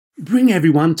Bring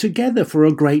everyone together for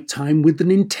a great time with the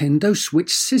Nintendo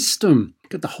Switch system.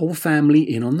 Get the whole family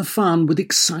in on the fun with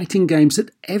exciting games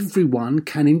that everyone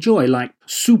can enjoy, like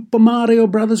Super Mario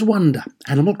Bros. Wonder,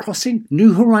 Animal Crossing,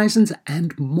 New Horizons,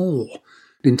 and more.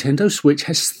 Nintendo Switch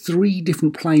has 3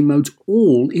 different play modes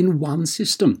all in one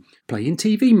system. Play in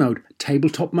TV mode,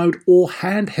 tabletop mode, or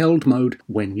handheld mode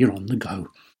when you're on the go.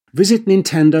 Visit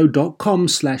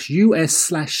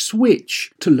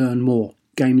nintendo.com/US/Switch to learn more.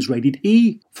 Games rated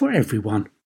E for everyone.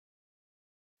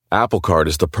 Apple Card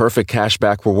is the perfect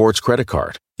cashback rewards credit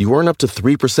card. You earn up to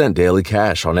 3% daily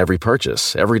cash on every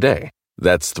purchase, every day.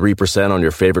 That's 3% on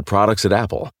your favorite products at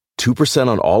Apple, 2%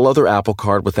 on all other Apple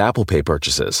Card with Apple Pay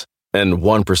purchases, and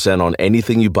 1% on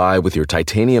anything you buy with your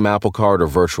titanium Apple Card or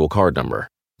virtual card number.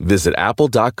 Visit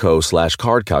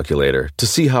apple.co/card calculator to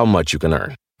see how much you can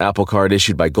earn. Apple Card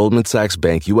issued by Goldman Sachs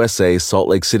Bank USA, Salt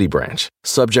Lake City branch.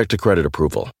 Subject to credit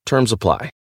approval. Terms apply.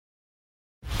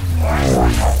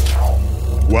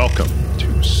 Welcome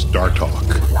to Star Talk,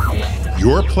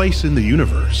 your place in the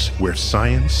universe where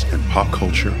science and pop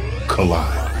culture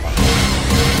collide.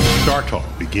 Star Talk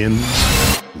begins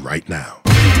right now.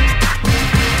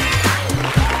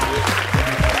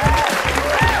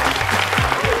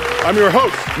 I'm your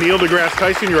host, Neil deGrasse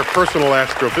Tyson, your personal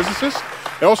astrophysicist.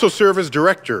 I also serve as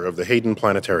director of the Hayden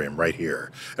Planetarium right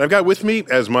here. And I've got with me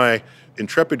as my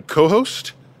intrepid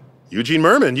co-host, Eugene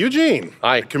Merman. Eugene.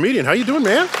 Hi. Comedian. How you doing,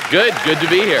 man? Good to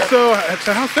be here. So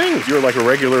how things? You're like a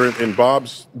regular in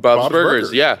Bob's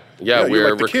Burgers. Yeah, you're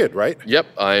like the kid, right? Yep,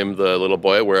 I'm the little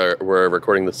boy. We're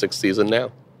recording the 6th season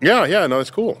now. Yeah, no,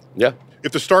 that's cool. Yeah.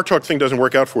 If the Star Talk thing doesn't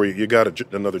work out for you, you got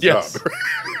another Yes. job.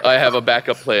 I have a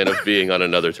backup plan of being on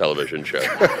another television show.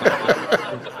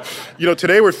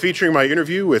 Today we're featuring my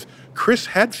interview with Chris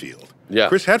Hadfield. Yeah.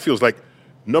 Chris Hadfield's like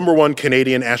 #1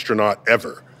 Canadian astronaut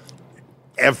ever.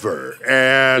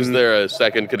 And Is there a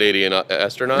second Canadian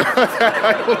astronaut?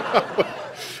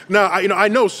 now, I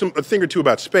know a thing or two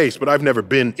about space, but I've never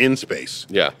been in space.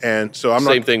 Yeah. And so I'm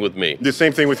Same thing with me. The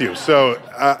same thing with you. So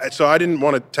I didn't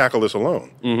want to tackle this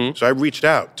alone. Mm-hmm. So I reached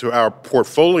out to our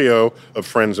portfolio of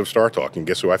friends of Star Talk, and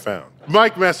guess who I found?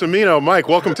 Mike Massimino. Mike,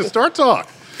 welcome to Star Talk.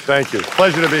 Thank you.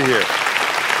 Pleasure to be here.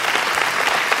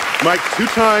 Mike,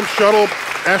 2-time shuttle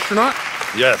astronaut.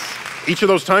 Yes, Each of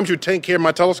those times you take care of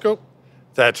my telescope?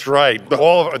 that's right.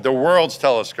 All of the world's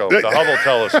telescope, the Hubble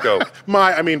telescope.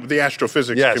 The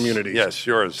astrophysics community. Yes,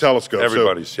 yours. Telescope.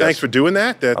 Everybody's. So, thanks for doing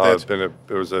that. It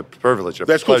was a privilege.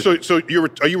 That's cool. Pleasure. So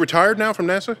are you retired now from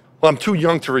NASA? Well, I'm too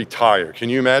young to retire. Can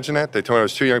you imagine that? They told me I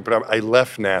was too young, but I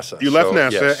left NASA. You left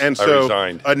NASA, yes, and I so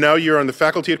resigned. Now you're on the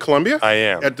faculty at Columbia? I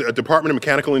am. At the Department of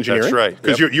Mechanical Engineering? That's right.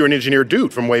 Because you're an engineer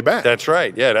dude from way back. That's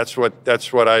right. Yeah, that's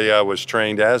what I was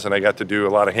trained as, and I got to do a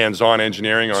lot of hands-on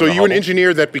engineering on So the you're an Hubble.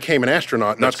 engineer that became an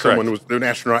astronaut, not That's someone correct. who was an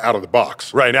astronaut out of the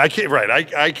box. Right. I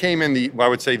came in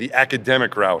the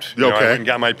academic route. I Okay. went and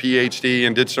got my PhD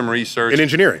and did some research In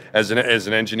engineering? as an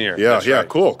engineer. Yeah, That's right.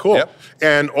 cool. Yep.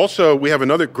 And also, we have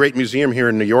another great museum here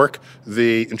in New York,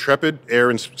 the Intrepid Air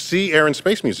and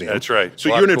Space Museum. That's right. So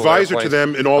A lot you're an of cool advisor to airplanes.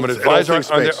 them in all I'm an in all advisor things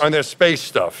space. on their space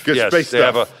stuff. Good yes, space they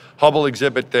stuff. have a Hubble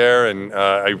exhibit there, and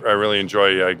I really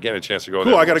enjoy getting a chance to go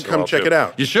there. Cool, I gotta once in a come while, check too. it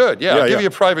out. You should. Yeah, Yeah, I'll give yeah. you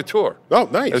a private tour. Oh,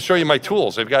 nice. I'll show you my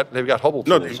tools. They've got Hubble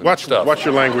No, tools. and watch stuff.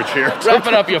 your language here. Wrap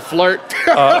it up, you flirt.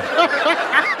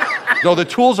 No, the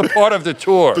tools are part of the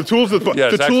tour. The tools that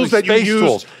Yes, the tools that you space use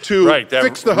tools. to right, they're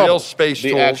fix the real Hubble. space The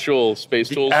tools. actual space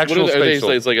tools. actual What are space they?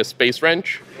 tools. It's like a space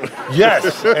wrench,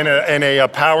 Yes, and a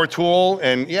power tool,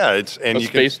 and yeah, a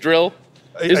space drill.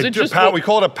 Is it just we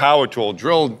call it a power tool?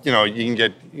 Drill,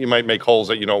 you might make holes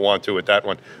that you don't want to with that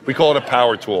one. We call it a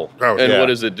power tool. Oh, And yeah. what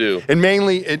does it do? And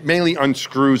it mainly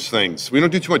unscrews things. We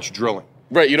don't do too much drilling.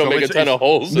 Right, you don't make a ton of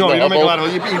holes. No, in you the don't make a lot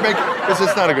Hubble? of holes. This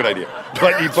is not a good idea.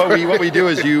 What we do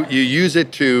is you use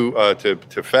it to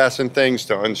fasten things,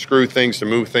 to unscrew things, to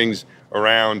move things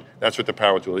around. That's what the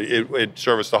power tool. It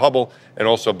serviced the Hubble and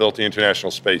also built the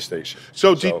International Space Station.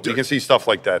 So you can see stuff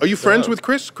like that. Are you friends with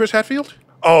Chris Hadfield?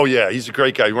 Oh yeah, he's a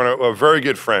great guy. He's a very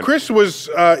good friend. Chris was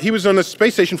on the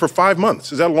space station for 5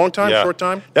 months. Is that a long time, Yeah. short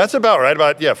time? That's about right.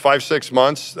 5-6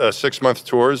 months, 6-month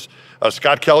tours.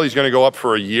 Scott Kelly's going to go up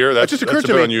for a year. It just occurred that's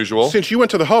to a bit me, unusual. since you went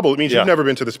to the Hubble, it means Yeah. you've never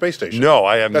been to the space station. No,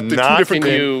 I have That's the not. two different,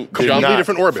 Can you completely jump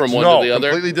different orbits. from one no, to the other?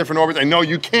 completely different orbits. I know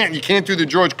you can't. You can't do the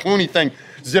George Clooney thing,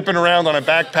 zipping around on a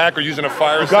backpack or using a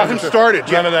fire. got him started.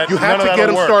 None of that. You have none to of get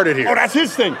that'll him work. started here. Oh, that's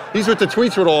his thing. He's with the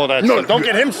tweets with all of that No, stuff. Don't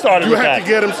get him started. you with have that. to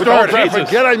get him But started. Don't Jesus.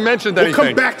 forget I mentioned We'll anything.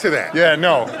 come back to that. Yeah,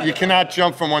 no, you cannot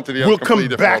jump from one to the other. We'll come Completely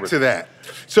different back orbits. to that.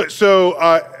 So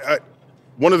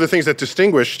one of the things that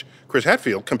distinguished Chris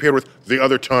Hadfield compared with the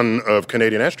other ton of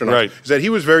Canadian astronauts Right. is that he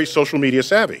was very social media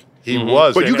savvy. He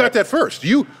was. But you and got that first.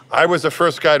 I was the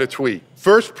first guy to tweet.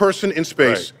 First person in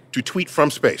space to tweet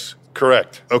from space.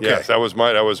 Correct. Okay. Yes, that was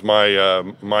my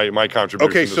my contribution.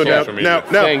 Okay, to so social media.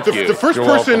 Thank you. the first You're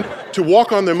person welcome. to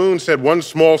walk on the moon said one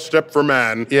small step for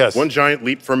man, Yes. one giant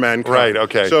leap for mankind. Right,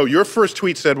 okay. So your first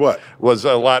tweet said what? was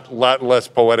a lot less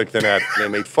poetic than that. They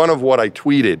made fun of what I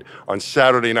tweeted on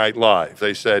Saturday Night Live.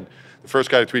 They said the first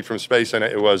guy to tweet from space, and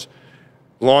it was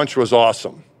launch was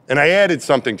awesome. And I added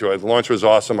something to it. Launch was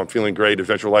awesome. I'm feeling great.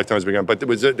 Adventure Lifetime has begun. But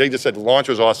they just said launch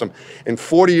was awesome. In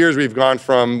 40 years, we've gone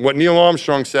from what Neil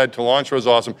Armstrong said to launch was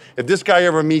awesome. If this guy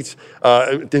ever meets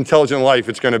intelligent life,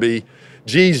 it's going to be,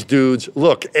 geez, dudes,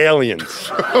 look, aliens.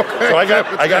 Okay. So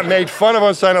I got made fun of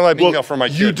on Saturday Night Live email from my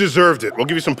kid. You deserved it. We'll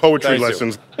give you some poetry Thank you.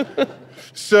 lessons.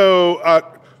 So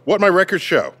what my records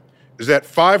show is that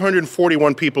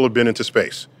 541 people have been into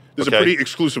space. This is a Okay. pretty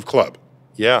exclusive club.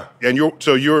 Yeah. And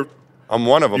you're I'm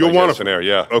one of them, You're I one guess, of in them. there,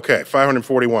 yeah. Okay,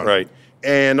 541. Right.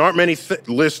 And aren't many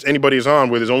lists anybody is on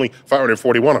where there's only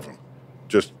 541 of them.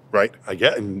 Just, right? I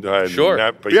get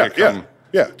Sure. but Yeah, you come,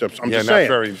 yeah. I'm Yeah, just not saying.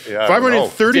 very- yeah, I don't know.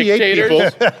 538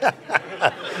 Dictators?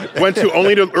 people went to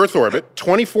only to Earth orbit.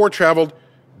 24 traveled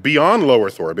beyond low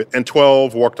Earth orbit, and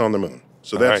 12 walked on the moon.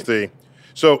 So that's right.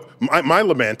 So my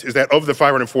lament is that of the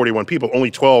 541 people, only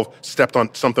 12 stepped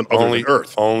on something other only than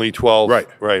Earth. Only 12. Right.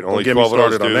 Right. Don't Only get me 12 of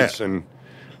those started on dudes, that.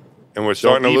 and we're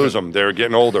starting to even- lose them. They're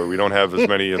getting older. We don't have as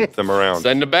many of them around.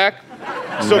 Send them back.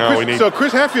 So, No, we need- so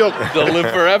Chris Hadfield, They'll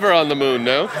live forever on the moon,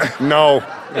 no? No.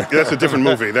 that's a different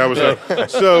movie. That was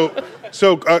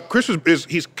Chris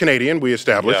he's Canadian. We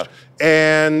established,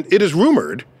 and it is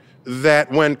rumored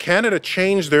that when Canada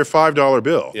changed their $5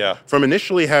 bill Yeah. from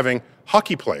initially having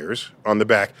hockey players on the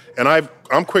back, and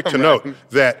I'm quick to note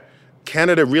that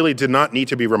Canada really did not need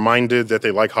to be reminded that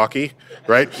they like hockey,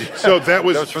 right? So that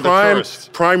was, That was for the tourists.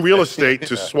 prime real estate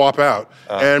to swap out,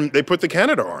 and they put the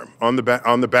Canada arm on the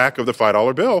back of the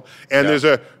 $5 bill, and there's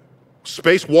a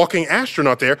space-walking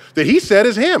astronaut there that he said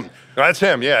is him. No, that's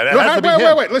him, yeah. It No, has to be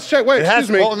him. wait. Let's check. Wait, It has, excuse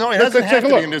me. well, no, it Let's doesn't have take a to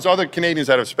be. look. And there's other Canadians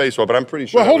out of space, but I'm pretty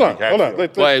sure. Well, hold that on. would be Hadfield.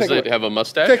 Let's Why take does a it look. have a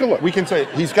mustache? Take a look. We can say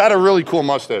he's got a really cool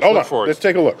mustache. Hold Look on. for Let's it.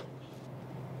 take a look.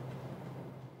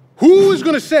 Who is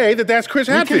going to say that that's Chris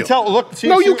You Hadfield? can tell. Look. See,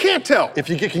 No, see- you can't tell. If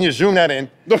you can you zoom that in?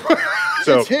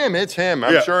 So It's him. It's him.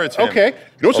 I'm sure it's him. Okay. You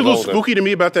know what's a little Although spooky to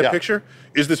me about that Yeah. picture?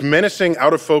 Is this menacing,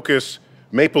 out of focus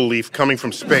maple leaf coming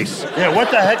from space. Yeah,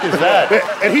 what the heck is that?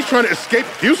 And he's trying to escape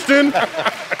Houston.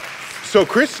 So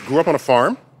Chris grew up on a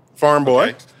farm boy.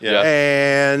 Okay. Yeah.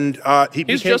 And he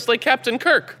He's became, just like Captain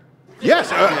Kirk.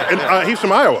 Yes, and he's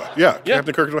from Iowa. Yeah, Yeah.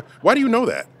 Captain Kirk. Why do you know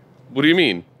that? What do you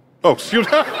mean? Oh, excuse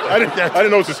me. I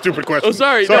didn't know it's a stupid question. Oh,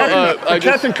 sorry. No, I just,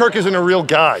 Captain Kirk isn't a real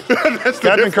guy. That's the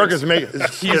Captain difference. Kirk is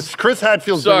it's Chris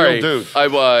Hadfield's the sorry. real dude.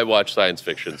 I watch science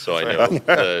fiction, so I know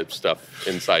the stuff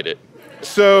inside it.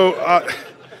 So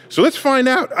let's find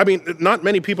out. I mean, not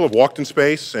many people have walked in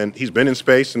space, and he's been in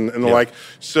space and the like.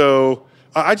 So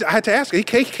I had to ask. He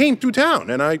came through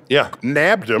town, and I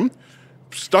nabbed him,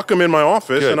 stuck him in my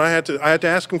office, Good. and I had to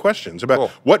ask him questions about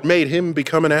Cool. what made him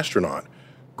become an astronaut,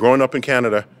 growing up in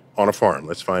Canada on a farm.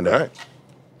 Let's find out. All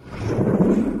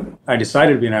right. I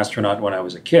decided to be an astronaut when I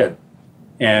was a kid,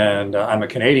 and I'm a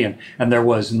Canadian, and there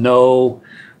was no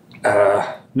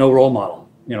role model.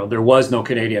 You know, there was no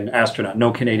Canadian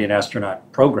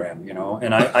astronaut program. You know,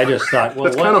 and I just thought, well,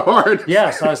 That's kind of hard.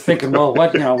 Yes, I was thinking, well,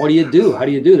 what do you do? How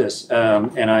do you do this?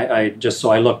 And I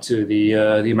looked to the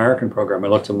American program. I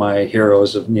looked to my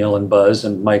heroes of Neil and Buzz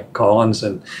and Mike Collins,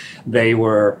 and they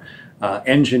were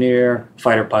engineer,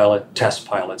 fighter pilot, test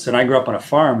pilots. And I grew up on a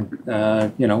farm,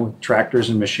 with tractors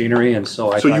and machinery, and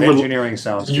so I thought engineering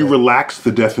sounds You good. relaxed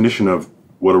the definition of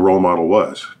what a role model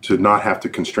was to not have to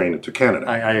constrain it to Canada.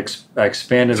 I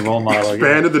expanded role model.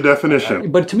 Expanded the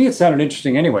definition. But to me, it sounded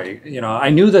interesting anyway. You know, I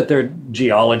knew that there were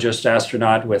geologist,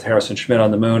 astronaut with Harrison Schmitt on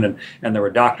the moon, and there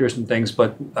were doctors and things.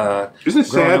 But Isn't it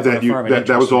growing sad up on that a farm, it that was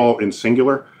interested me. all in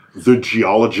singular? The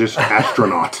geologist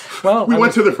astronaut. Well, we I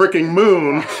went was- to the freaking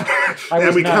moon, and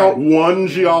was we nine. count one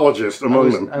geologist among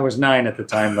them. I was 9 at the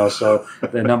time, though, so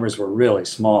the numbers were really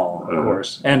small, of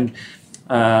course. And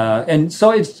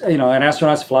so it's, and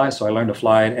astronauts fly, so I learned to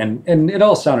fly, and it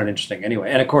all sounded interesting anyway.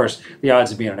 And of course, the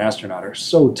odds of being an astronaut are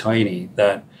so tiny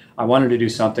that I wanted to do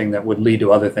something that would lead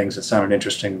to other things that sounded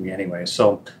interesting to me anyway.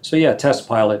 So yeah, test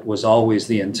pilot was always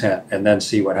the intent, and then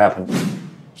see what happened.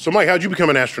 So Mike, how'd you become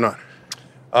an astronaut?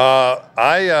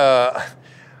 I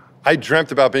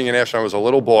dreamt about being an astronaut. I was a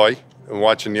little boy and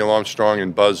watching Neil Armstrong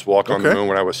and Buzz walk on the Okay. moon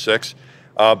when I was 6.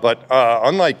 But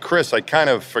unlike Chris, I kind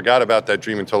of forgot about that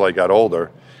dream until I got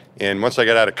older. And once I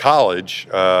got out of college,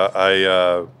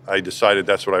 I decided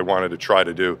that's what I wanted to try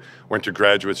to do. Went to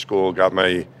graduate school, got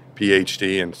my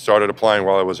PhD and started applying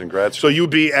while I was in grad So school. you'd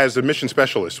be as a mission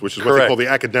specialist, which is what they Correct. call the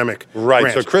academic Right.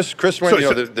 branch. So Chris went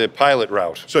So- the pilot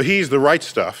route. So he's the right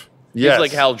stuff. Yes. He's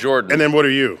like Hal Jordan. And then what are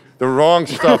you? The wrong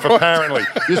stuff, apparently.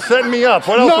 You're setting me up.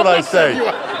 What else would I say?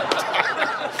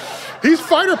 He's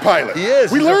fighter pilot. He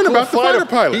is. We He's a learn cool about the fighter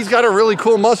pilot. He's got a really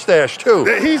cool mustache, too.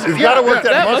 He's- You've yeah, got to work yeah.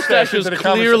 that That mustache is into the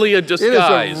clearly a conversation.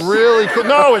 disguise. It is a really cool.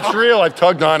 No, it's real. I've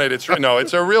tugged on it. It's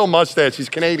a real mustache. He's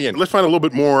Canadian. Let's find a little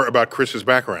bit more about Chris's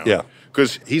background. Yeah.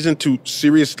 Because he's into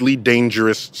seriously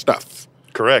dangerous stuff.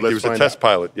 Correct. Let's He was a find test out.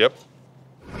 pilot. Yep.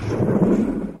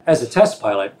 As a test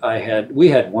pilot, we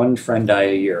had one friend die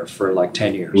a year for like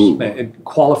 10 years.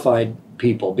 Qualified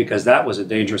people, because that was a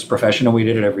dangerous profession and we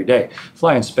did it every day.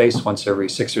 Fly in space once every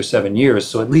 6 or 7 years,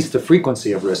 so at least the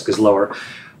frequency of risk is lower.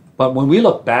 But when we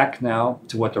look back now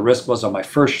to what the risk was on my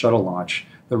first shuttle launch,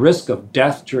 the risk of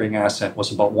death during ascent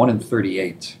was about 1 in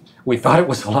 38. We thought it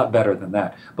was a lot better than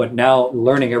that. But now,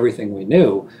 learning everything we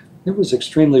knew, it was an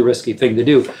extremely risky thing to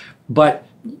do. But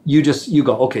you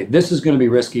go, okay, this is going to be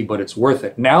risky, but it's worth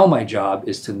it. Now my job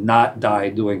is to not die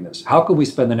doing this. How can we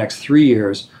spend the next 3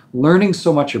 years learning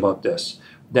so much about this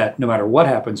that no matter what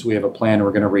happens, we have a plan and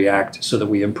we're going to react so that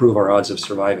we improve our odds of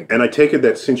surviving? And I take it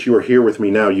that since you are here with me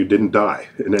now, you didn't die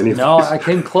in any of No, these. I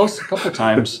came close a couple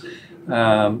times,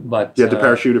 but You had to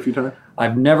parachute a few times?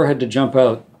 I've never had to jump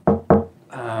out.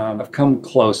 I've come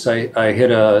close.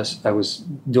 I was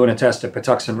doing a test at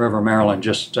Patuxent River, Maryland,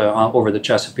 just over the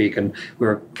Chesapeake, and we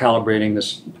were calibrating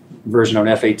this version of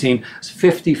an F-18. It's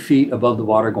 50 feet above the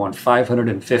water, going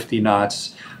 550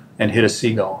 knots, and hit a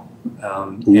seagull.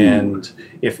 And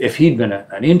if he'd been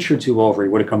an inch or two over, he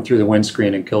would have come through the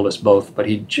windscreen and killed us both. But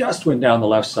he just went down the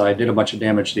left side, did a bunch of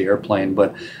damage to the airplane.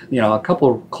 But, a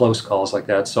couple of close calls like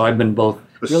that. So I've been both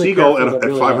A really seagull careful, at but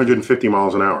really 550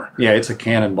 miles an hour. Yeah, it's a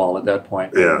cannonball at that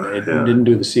point. Yeah, It yeah. didn't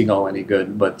do the seagull any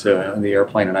good, but the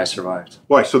airplane and I survived.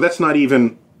 Why? So that's not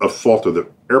even a fault of the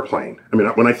airplane. I mean,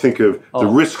 when I think of the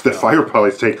risk that fighter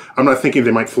pilots take, I'm not thinking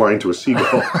they might fly into a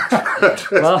seagull.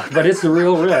 Well, but it's a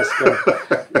real risk.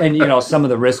 And, some of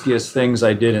the riskiest things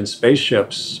I did in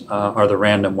spaceships are the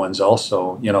random ones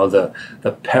also.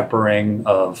 The peppering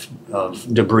of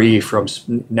debris from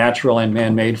natural and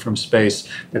man-made from space.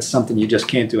 That's something you just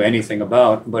can't do anything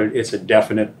about, but it's a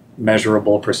definite,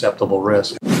 measurable, perceptible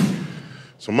risk.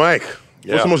 So, Mike,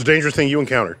 Yeah. what's the most dangerous thing you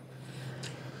encountered?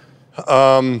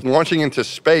 Launching into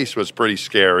space was pretty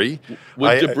scary.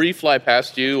 Would debris fly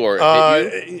past you or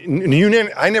hit you?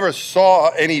 I never saw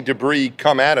any debris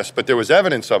come at us, but there was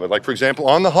evidence of it. Like, for example,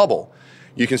 on the Hubble,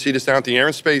 you can see this down at the Air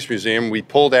and Space Museum. We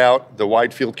pulled out the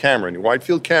wide field camera, and the wide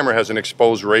field camera has an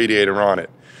exposed radiator on it.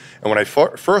 And when I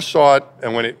first saw it,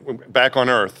 and when it back on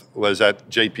Earth, was at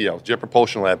JPL, Jet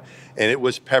Propulsion Lab, and it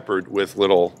was peppered with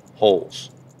little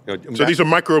holes. So these are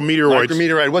micrometeoroids.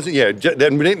 Micrometeorite. It wasn't, yeah.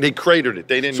 They cratered it.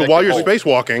 They didn't. So make while a you're hole.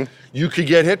 spacewalking, You could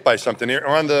get hit by something.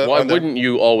 Why wouldn't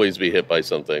you always be hit by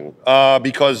something?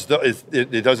 Because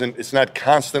it doesn't. It's not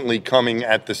constantly coming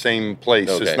at the same place.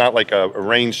 Okay. It's not like a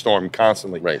rainstorm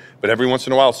constantly. Right. But every once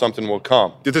in a while, something will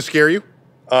come. did this scare you?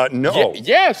 No.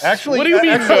 Yes. Actually, What do you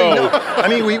mean no? I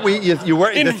mean, you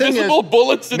were. The thing is, Invisible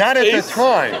bullets in not at the space?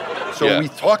 time. So Yeah. we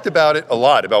talked about it a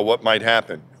lot, about what might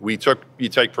happen. You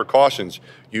take precautions.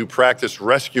 You practice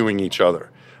rescuing each other.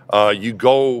 You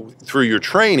go through your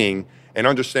training and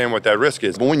understand what that risk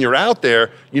is. But when you're out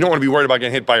there, you don't want to be worried about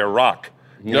getting hit by a rock.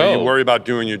 You know, No. you worry about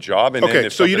doing your job, and then Okay,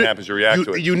 if so you something did, happens, you react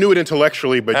to it. you knew it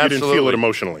intellectually, but you didn't feel it Absolutely.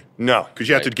 emotionally. No. Because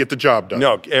you had to get the job done.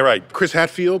 No, right. Chris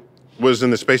Hadfield was in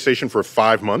the space station for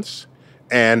 5 months,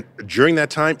 and during that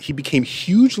time, he became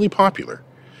hugely popular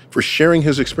for sharing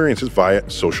his experiences via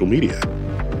social media.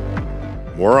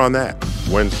 More on that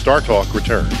when Star Talk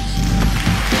returns.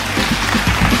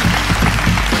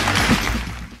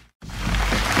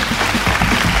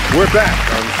 We're back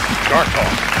on Star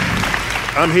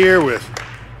Talk. I'm here with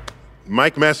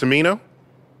Mike Massimino,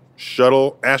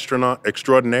 shuttle astronaut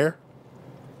extraordinaire.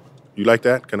 You like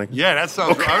that? Can I? Yeah, that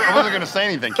sounds. I wasn't going to say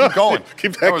anything. Keep going.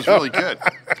 Keep that that was going. really good.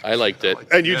 I liked it.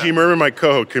 And Eugene Merman, my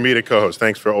comedic co-host.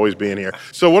 Thanks for always being here.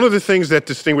 So one of the things that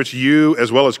distinguished you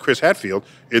as well as Chris Hadfield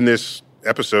in this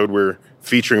episode we're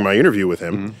featuring my interview with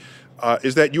him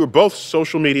is that you were both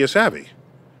social media savvy.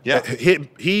 Yeah.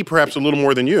 He perhaps a little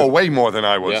more than you. Oh, way more than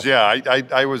I was. Yeah. Yeah,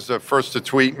 I was first to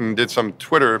tweet and did some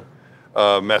Twitter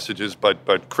messages,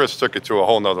 but Chris took it to a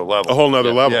whole nother level. A whole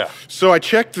nother level. Yeah. So I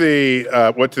checked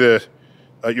your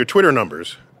Twitter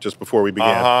numbers just before we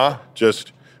began. Uh-huh.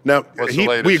 Just Now, What's the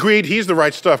latest? we agreed he's the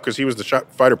right stuff because he was the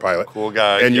fighter pilot. Cool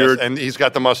guy. And and he's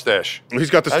got the mustache. he's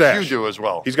got the As stash. you do as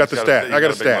well. He's got the stash. I got a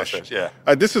big stash. mustache,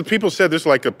 yeah. People said this is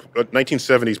like a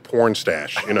 1970s porn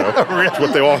stash. That's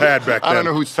what they all had back then. I don't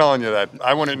know who's telling you that.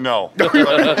 I wouldn't know. But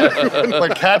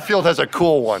Catfield has a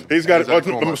cool one. He's got a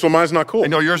cool one. So mine's not cool. I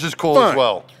know yours is cool Fine. as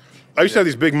well. I used to have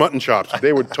these big mutton chops.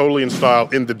 They were totally in style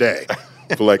in the day,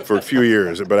 for a few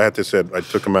years. But I had to say I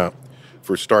took them out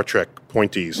for Star Trek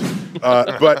pointies.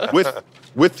 But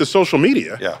with the social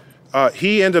media,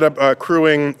 he ended up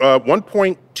accruing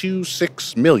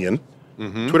 1.26 million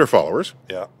Twitter followers.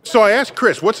 Yeah. So I asked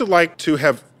Chris, what's it like to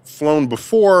have flown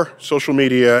before social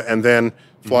media and then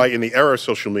fly in the era of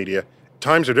social media?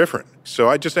 Times are different. So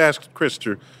I just asked Chris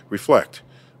to reflect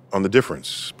on the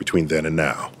difference between then and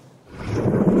now.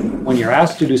 When you're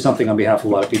asked to do something on behalf of a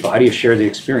lot of people, how do you share the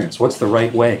experience? What's the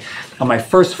right way? On my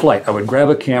first flight, I would grab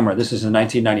a camera. This is in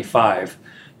 1995,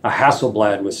 a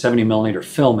Hasselblad with 70 millimeter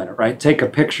film in it, right? Take a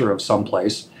picture of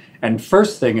someplace. And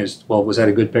first thing is, well, was that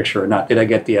a good picture or not? Did I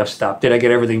get the f-stop? Did I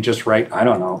get everything just right? I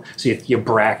don't know. So you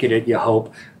bracket it, you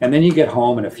hope. And then you get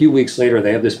home, and a few weeks later,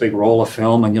 they have this big roll of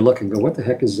film, and you look and go, what the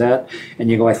heck is that?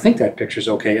 And you go, I think that picture's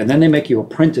okay. And then they make you a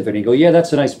print of it, and you go, yeah,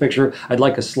 that's a nice picture. I'd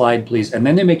like a slide, please. And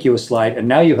then they make you a slide, and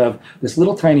now you have this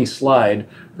little tiny slide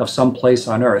of some place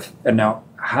on Earth. And now,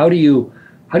 how do you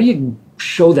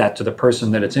show that to the person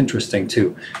that it's interesting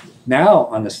to? Now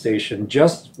on the station,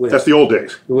 That's the old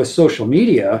days. With social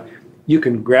media, you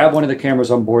can grab one of the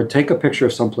cameras on board, take a picture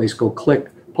of someplace, go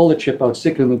click, pull the chip out,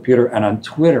 stick it in the computer, and on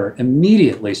Twitter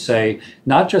immediately say,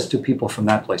 not just to people from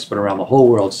that place, but around the whole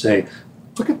world, say,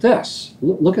 look at this,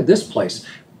 look at this place.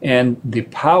 And the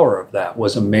power of that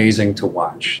was amazing to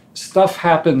watch. Stuff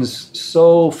happens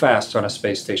so fast on a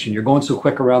space station. You're going so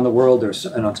quick around the world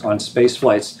and on space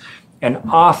flights, and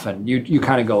often you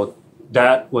kind of go,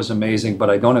 that was amazing, but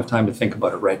I don't have time to think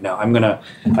about it right now.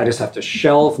 I just have to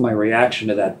shelve my reaction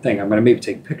to that thing. I'm going to maybe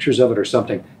take pictures of it or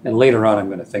something, and later on I'm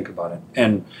going to think about it.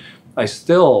 And I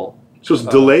still... So it's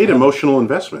delayed emotional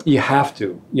investment. You have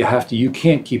to. You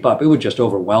can't keep up. It would just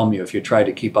overwhelm you if you tried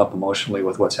to keep up emotionally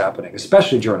with what's happening,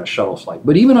 especially during a shuttle flight.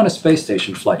 But even on a space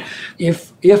station flight,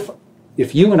 if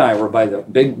you and I were by the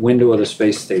big window of the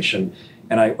space station,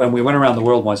 and we went around the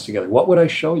world once together, what would I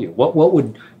show you? What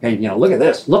would, look at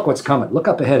this, look what's coming, look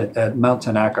up ahead at Mount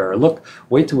Tanaka, or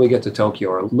wait till we get to Tokyo,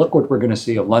 or look what we're going to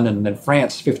see of London, and then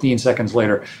France 15 seconds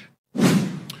later.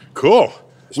 Cool.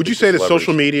 Would you say that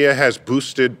social media has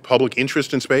boosted public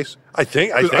interest in space? I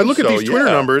think I look at these Twitter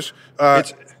numbers.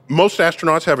 Most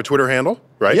astronauts have a Twitter handle,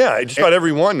 right? Yeah, just about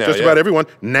everyone now. Just about everyone.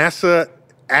 NASA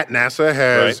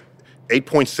has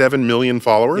 8.7 million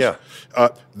followers. Yeah.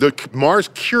 The Mars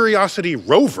Curiosity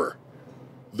rover,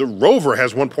 the rover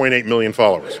has 1.8 million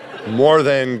followers. More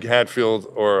than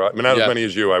Hatfield, or not as many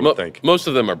as you, I would think. Most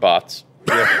of them are bots.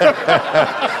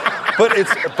 But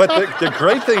the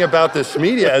great thing about this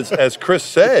media, as Chris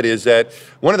said, is that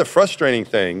one of the frustrating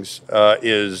things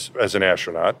is, as an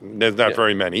astronaut, there's not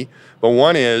very many, but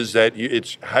one is that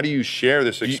it's how do you share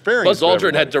this experience? Buzz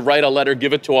Aldrin had to write a letter,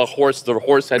 give it to a horse. The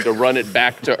horse had to run it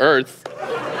back to Earth.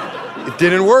 It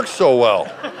didn't work so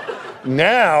well.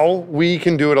 Now we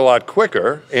can do it a lot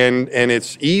quicker, and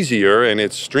it's easier and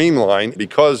it's streamlined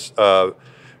because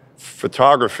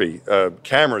photography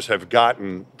cameras have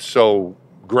gotten so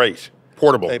great.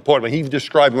 Portable. He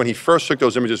described when he first took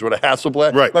those images with a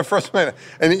Hasselblad. Right. My first man,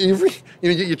 and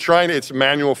you're trying to, it's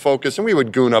manual focus, and we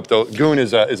would goon up those. Goon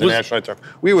is an astronaut term.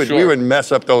 We would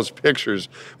mess up those pictures.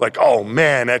 Like, oh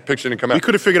man, that picture didn't come out. We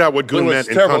could have figured out what goon meant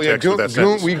in context with that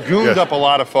sentence. We gooned up a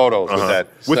lot of photos with that.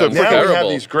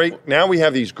 Now we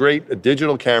have these great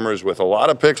digital cameras with a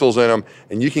lot of pixels in them,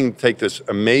 and you can take this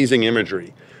amazing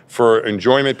imagery for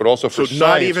enjoyment, but also for science. So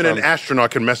not even an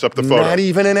astronaut can mess up the photo. Not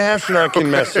even an astronaut can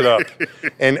mess it up.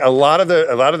 And a lot of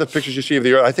the pictures you see of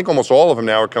the Earth, I think almost all of them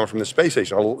now are coming from the space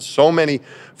station. So many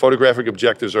photographic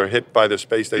objectives are hit by the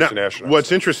space station astronauts.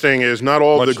 What's interesting is not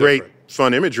all the great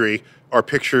fun imagery are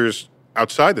pictures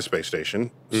outside the space station.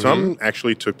 Mm-hmm. Some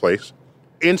actually took place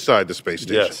inside the space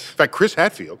station. Yes. In fact, Chris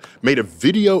Hadfield made a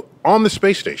video on the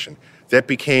space station that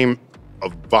became a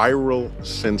viral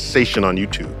sensation on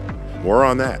YouTube. More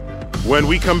on that when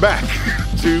we come back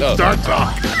to Star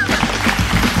Talk.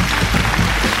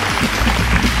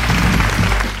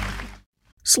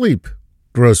 Sleep,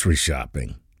 grocery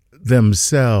shopping,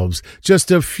 themselves,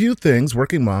 just a few things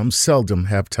working moms seldom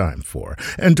have time for.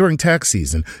 And during tax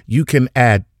season, you can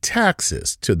add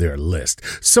taxes to their list.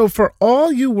 So for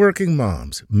all you working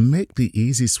moms, make the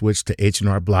easy switch to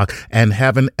H&R Block and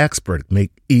have an expert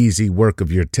make easy work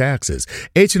of your taxes.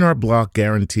 H&R Block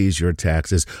guarantees your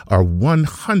taxes are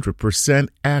 100%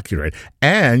 accurate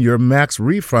and your max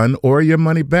refund or your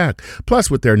money back. Plus,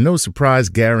 with their no surprise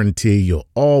guarantee, you'll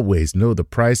always know the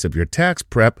price of your tax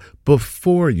prep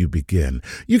before you begin.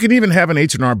 You can even have an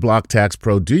H&R Block Tax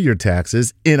Pro do your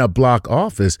taxes in a Block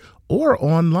office or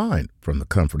online from the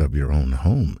comfort of your own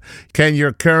home. Can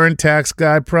your current tax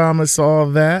guy promise all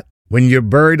that? When you're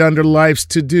buried under life's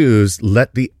to-dos,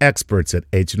 let the experts at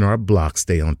H&R Block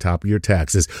stay on top of your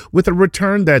taxes with a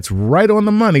return that's right on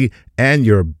the money and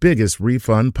your biggest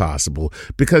refund possible.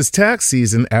 Because tax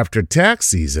season after tax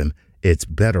season, it's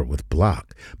better with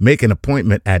Block. Make an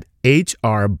appointment at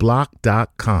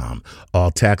hrblock.com.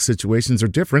 All tax situations are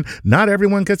different. Not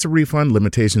everyone gets a refund.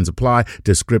 Limitations apply.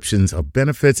 Descriptions of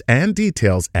benefits and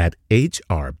details at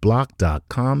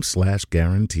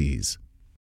hrblock.com/guarantees.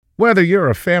 Whether you're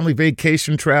a family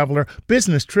vacation traveler,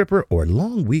 business tripper, or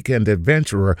long weekend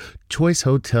adventurer, Choice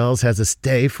Hotels has a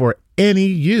stay for any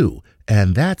you.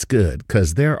 And that's good,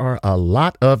 because there are a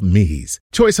lot of me's.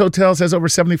 Choice Hotels has over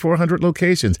 7,400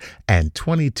 locations and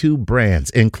 22 brands,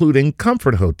 including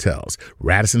Comfort Hotels,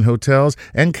 Radisson Hotels,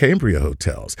 and Cambria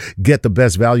Hotels. Get the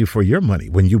best value for your money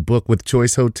when you book with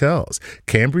Choice Hotels.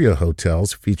 Cambria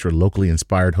Hotels feature locally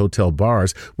inspired hotel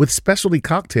bars with specialty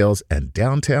cocktails and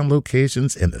downtown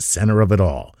locations in the center of it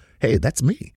all. Hey, that's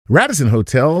me. Radisson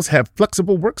Hotels have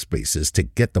flexible workspaces to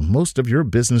get the most of your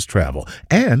business travel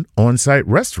and on-site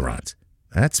restaurants.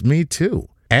 That's me too.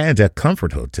 And at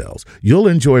Comfort Hotels, you'll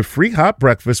enjoy free hot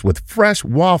breakfast with fresh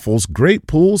waffles, great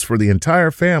pools for the entire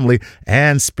family,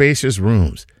 and spacious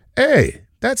rooms. Hey,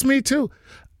 that's me too.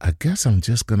 I guess I'm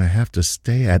just going to have to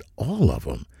stay at all of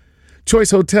them. Choice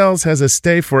Hotels has a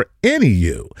stay for any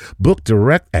you. Book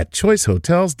direct at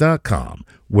choicehotels.com,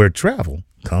 where travel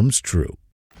comes true.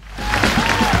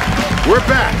 We're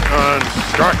back on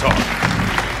Star Talk.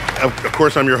 Of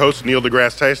course, I'm your host, Neil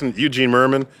deGrasse Tyson. Eugene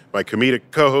Merman, my comedic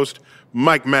co-host.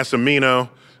 Mike Massimino,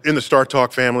 in the Star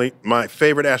Talk family, my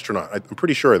favorite astronaut. I'm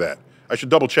pretty sure of that. I should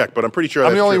double check, but I'm pretty sure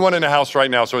I'm that's the only true. one in the house right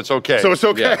now, so it's okay. So it's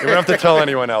okay. Yeah. You don't have to tell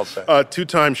anyone else that.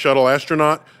 Two-time shuttle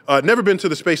astronaut. Never been to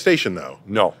the space station, though.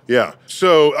 No. Yeah.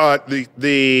 So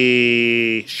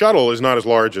the shuttle is not as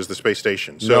large as the space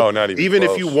station. So no, not even if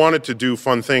close. you wanted to do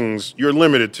fun things, you're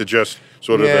limited to just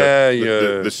sort of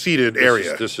the seated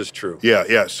area. This is true. Yeah,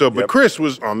 yeah. So, but Chris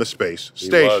was on the space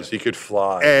station. He could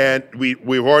fly. And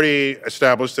we've already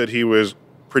established that he was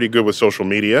pretty good with social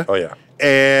media. Oh, yeah.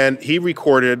 And he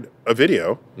recorded a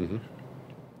video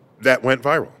that went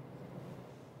viral.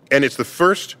 And it's the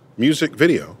first music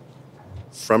video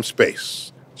from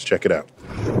space. Let's check it out.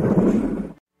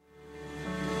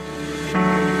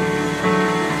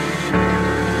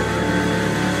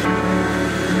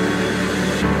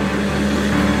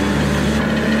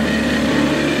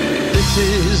 This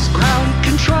is ground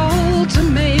control to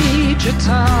Major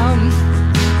Tom.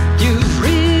 You've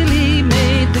really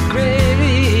made the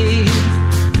grade.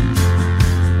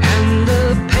 And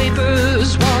the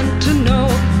papers want to know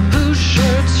whose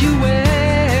shirts you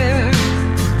wear.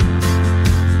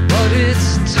 But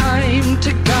it's time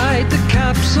to guide the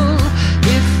capsule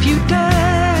if you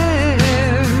dare.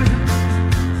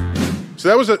 So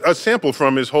that was a sample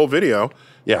from his whole video.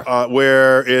 Yeah.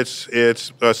 Where it's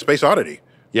Space Oddity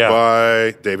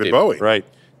by David Bowie. Right.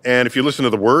 And if you listen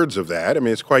to the words of that, I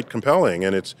mean, it's quite compelling.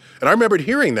 And I remembered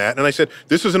hearing that, and I said,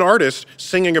 this is an artist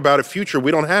singing about a future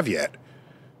we don't have yet,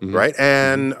 right?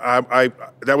 And I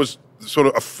that was sort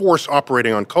of a force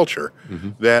operating on culture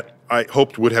that I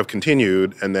hoped would have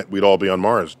continued and that we'd all be on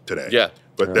Mars today. Yeah.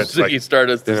 But that's Ziggy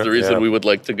Stardust is the reason we would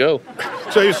like to go.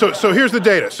 So here's the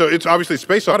data. So it's obviously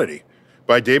Space Oddity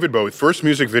by David Bowie, first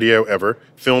music video ever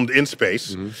filmed in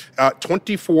space.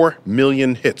 24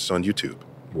 million hits on YouTube.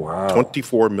 Wow.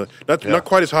 24 million. Not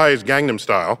quite as high as Gangnam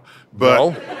Style,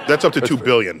 but that's up to 2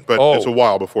 billion. But it's a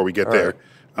while before we get there.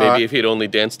 Maybe if he'd only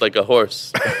danced like a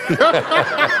horse,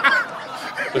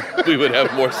 we would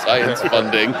have more science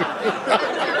funding.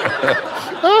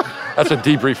 That's a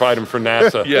debrief item for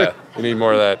NASA. Yeah. We need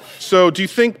more of that. So do you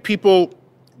think people,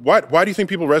 why do you think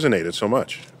people resonated so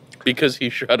much? Because he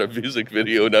shot a music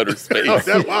video in outer space.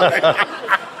 That's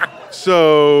why.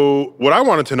 So what I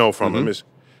wanted to know from him is,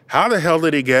 how the hell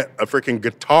did he get a freaking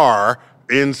guitar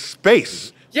in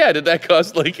space? Yeah, did that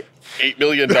cost like $8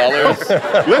 million?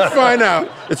 Let's find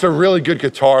out. It's a really good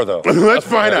guitar, though. Let's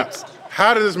find out.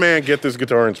 How did this man get this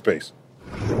guitar in space?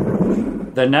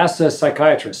 The NASA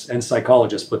psychiatrists and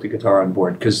psychologists put the guitar on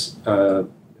board because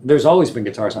there's always been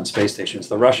guitars on space stations.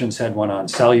 The Russians had one on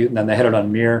Salyut, and then they had it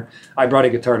on Mir. I brought a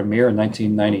guitar to Mir in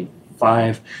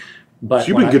 1995. But So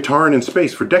you've been guitaring in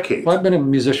space for decades. Well, I've been a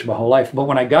musician my whole life. But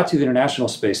when I got to the International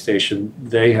Space Station,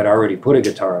 they had already put a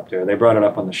guitar up there. They brought it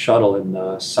up on the shuttle in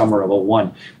the summer of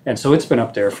 '01. And so it's been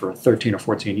up there for 13 or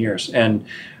 14 years. And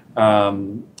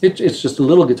it's just a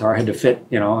little guitar, had to fit,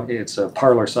 it's a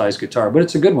parlor-sized guitar, but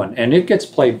it's a good one. And it gets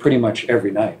played pretty much every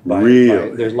night.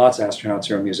 There's lots of astronauts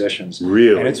who are musicians.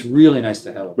 Really? And it's really nice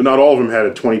to have. But not all of them had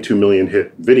a 22 million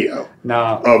hit video.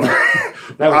 No.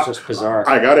 That was just bizarre.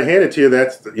 I got to hand it to you.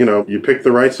 That's, you picked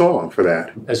the right song for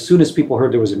that. As soon as people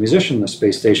heard there was a musician in the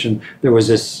space station, there was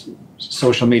this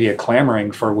social media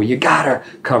clamoring for, well, you got to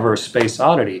cover Space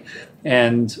Oddity.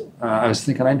 And I was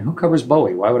thinking, who covers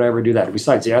Bowie? Why would I ever do that?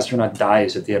 Besides, the astronaut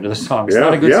dies at the end of the song. It's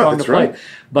not a good song to play. Right.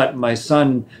 But my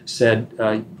son said,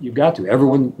 you've got to.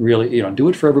 Everyone really, do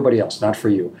it for everybody else, not for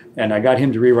you. And I got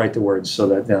him to rewrite the words so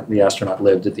that the astronaut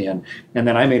lived at the end. And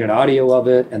then I made an audio of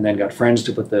it, and then got friends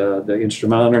to put the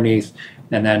instrumental underneath.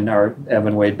 And then our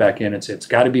Evan weighed back in and said, it's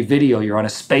got to be video. You're on a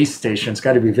space station. It's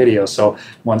got to be video. So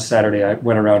one Saturday I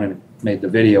went around and made the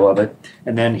video of it,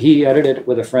 and then he edited it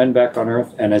with a friend back on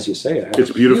Earth. And as you say,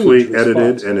 it's beautifully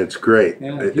edited and it's great.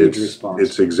 Yeah, huge response.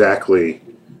 It's exactly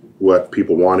what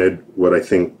people wanted, what I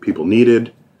think people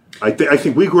needed. I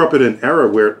think we grew up in an era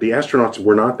where the astronauts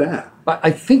were not that. I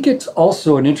think it's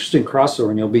also an interesting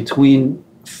crossover, between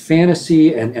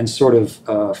fantasy and sort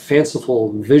of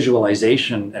fanciful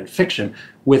visualization and fiction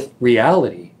with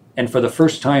reality. And for the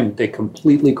first time, they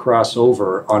completely cross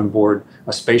over on board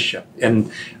a spaceship.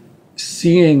 And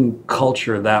seeing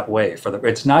culture that way,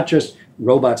 it's not just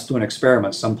robots doing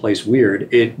experiments someplace weird.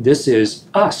 This is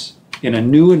us in a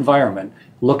new environment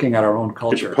looking at our own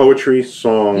culture. It's poetry,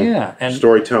 song, and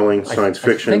storytelling, science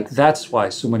fiction. I think that's why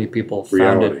so many people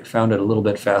found it a little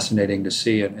bit fascinating to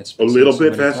see. And it's a little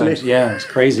bit fascinating? Times. Yeah, it's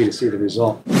crazy to see the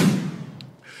result.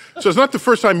 So it's not the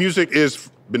first time music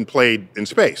has been played in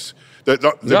space.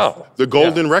 The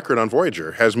golden record on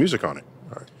Voyager has music on it.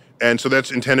 And so that's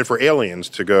intended for aliens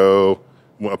to go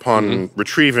upon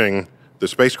retrieving the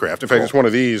spacecraft. In fact, it's one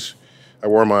of these. I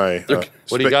wore my... what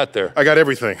do you got there? I got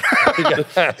everything.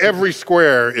 Every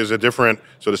square is a different...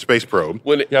 So the space probe.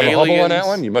 You have a Hubble on that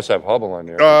one? You must have Hubble on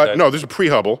there. No, there's a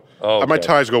pre-Hubble. Oh, okay. My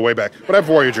ties go way back. But I have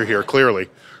Voyager here, clearly.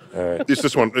 All right. It's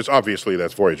this one. It's obviously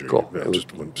that's Voyager. Cool.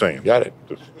 Just what I'm saying. Got it.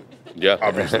 Yeah.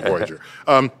 Obviously Voyager.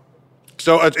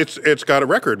 So it's got a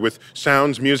record with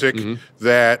sounds, music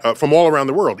that from all around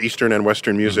the world, Eastern and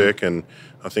Western music, and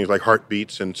things like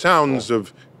heartbeats and sounds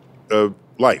of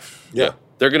life. Yeah.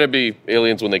 They're going to be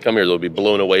aliens when they come here. They'll be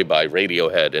blown away by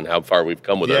Radiohead and how far we've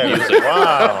come with our music.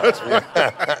 Wow.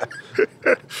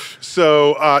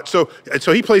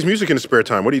 So he plays music in his spare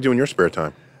time. What do you do in your spare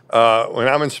time? When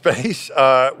I'm in space,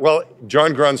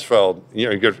 John Grunsfeld,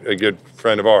 a good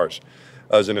friend of ours,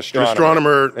 is an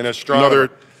astronomer. An astronomer.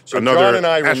 So John and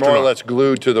I were more or less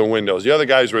glued to the windows. The other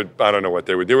guys were, I don't know what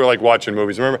they were. They were like watching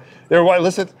movies. Remember?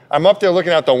 Listen, I'm up there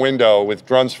looking out the window with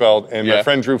Grunsfeld, and my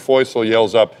friend Drew Feusel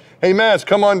yells up, "Hey, Mads,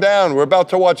 come on down. We're about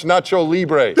to watch Nacho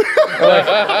Libre."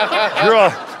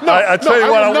 I tell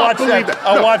you what, I'll watch that.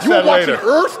 I'll watch that later. You're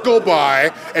watching Earth go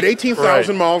by at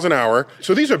 18,000 miles an hour.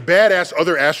 So these are badass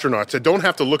other astronauts that don't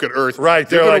have to look at Earth. Right.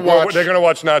 They're going to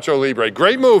watch Nacho Libre.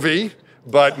 Great movie.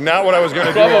 But not what I was going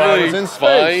to do when I was in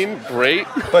space. Fine, great.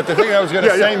 But the thing I was going to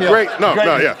say, Neil, great.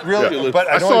 Really, yeah. But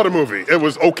I saw the movie. It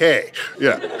was okay.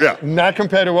 Yeah. Not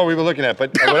compared to what we were looking at.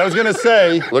 But what I was going to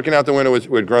say, looking out the window with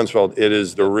Grunsfeld, it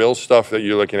is the real stuff that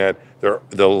you're looking at.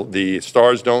 The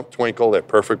stars don't twinkle. They're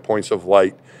perfect points of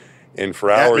light. And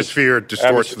for hours, atmosphere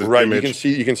distorts the image.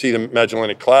 You can see the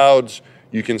Magellanic Clouds.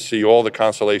 You can see all the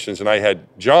constellations. And I had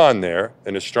John there,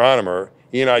 an astronomer.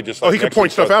 He and I just... he could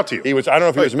point stuff out to you. He was, I don't know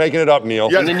if he was making it up, Neil.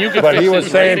 Yeah. And then you could but he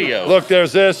was saying, radio. Look,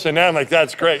 there's this, and I'm like,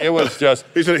 that's great. It was just...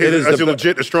 He's a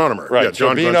legit astronomer. Right. Yeah,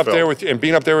 John being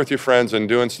Grunsfeld. up there with your friends and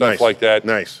doing stuff like that.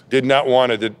 Nice. Did not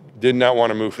want to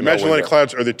move from the Magellanic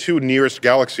Clouds are the two nearest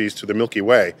galaxies to the Milky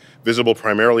Way, visible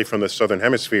primarily from the southern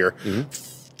hemisphere.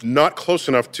 Not close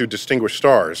enough to distinguish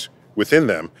stars within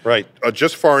them. Right.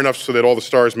 Just far enough so that all the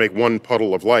stars make one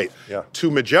puddle of light. Yeah.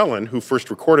 To Magellan, who first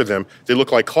recorded them, they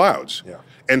look like clouds. Yeah.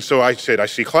 And so I said, I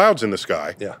see clouds in the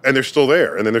sky, and they're still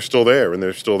there, and then they're still there, and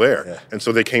they're still there. Yeah. And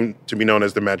so they came to be known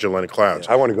as the Magellanic Clouds.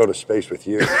 I want to go to space with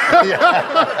you.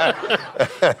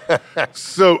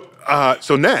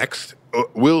 So next,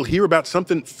 we'll hear about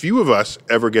something few of us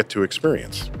ever get to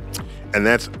experience, and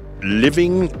that's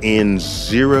living in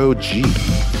zero G.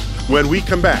 When we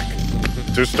come back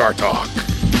to Star Talk.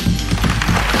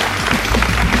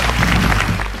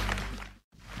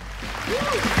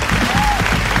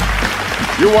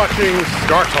 You're watching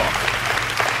Star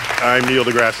Talk. I'm Neil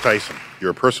deGrasse Tyson,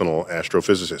 your personal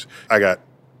astrophysicist. I got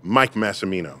Mike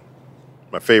Massimino,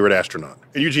 my favorite astronaut,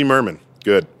 and Eugene Merman.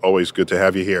 Good, always good to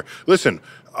have you here. Listen,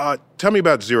 tell me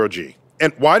about zero G.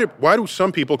 And why do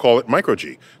some people call it micro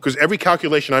G? Because every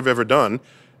calculation I've ever done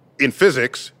in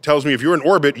physics tells me if you're in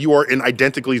orbit, you are in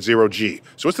identically zero G.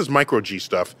 So what's this micro G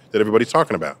stuff that everybody's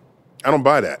talking about? I don't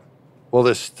buy that. Well,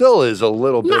 there still is a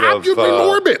little bit of... You're in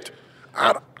orbit.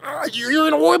 You're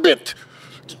in orbit.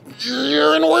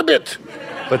 You're in orbit.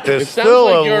 But there's It sounds still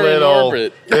like a you're in little...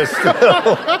 orbit. There's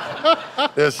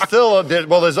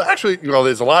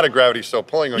a lot of gravity still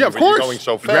pulling on Yeah, you, of but you're course. going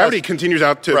so fast. Gravity continues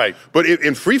out to... Right. But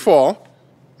in free fall,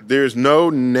 there's no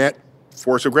net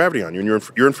force of gravity on you, and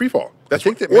you're in free fall. That's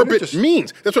what orbit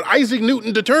means. That's what Isaac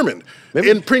Newton determined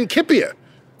in Principia,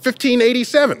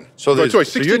 1587. So you're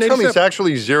 1687. telling me it's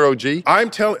actually zero G? I'm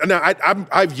telling... Now,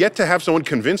 I've yet to have someone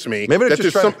convince me Maybe that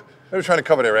they're there's just trying to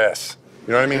cover their ass.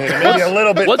 You know what I mean? Maybe a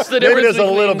little bit. What's the maybe difference there's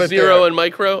a little between bit zero there. and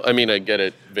micro? I mean, I get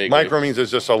it vaguely. Micro means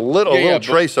there's just a little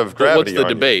trace of But gravity. what's the on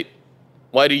you. debate?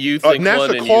 Why do you think one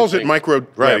NASA and calls you it think...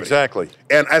 microgravity. Right, exactly.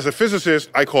 And as a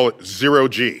physicist, I call it zero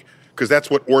G, because that's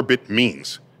what orbit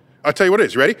means. I'll tell you what it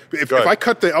is. You ready? If I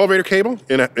cut the elevator cable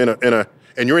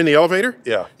and you're in the elevator,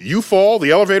 yeah, you fall,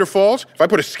 the elevator falls. If I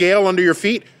put a scale under your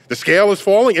feet, the scale is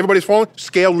falling, everybody's falling,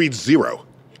 scale reads zero.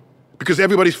 Because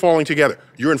everybody's falling together.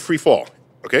 You're in free fall.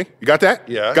 Okay? You got that?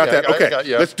 Yeah. Got that? Okay.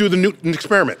 Yeah. Let's do the Newton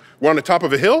experiment. We're on the top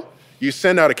of a hill. You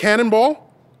send out a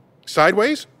cannonball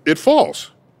sideways, it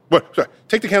falls. Sorry,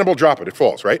 take the cannonball, drop it, it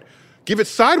falls, right? Give it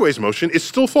sideways motion, it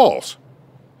still falls.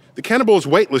 The cannonball is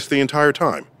weightless the entire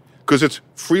time because it's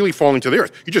freely falling to the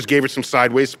earth. You just gave it some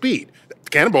sideways speed. The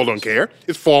cannonball don't care.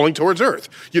 It's falling towards earth.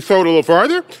 You throw it a little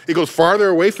farther, it goes farther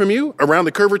away from you around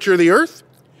the curvature of the earth.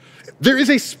 There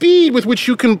is a speed with which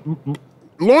you can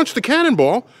launch the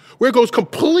cannonball where it goes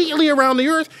completely around the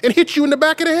earth and hits you in the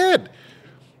back of the head.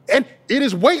 And it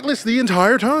is weightless the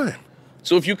entire time.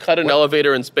 So if you cut an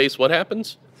elevator in space, what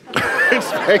happens? In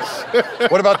space.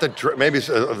 What about maybe it's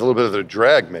a little bit of the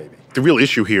drag, maybe? The real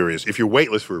issue here is if you're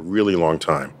weightless for a really long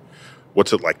time,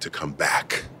 what's it like to come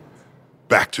back?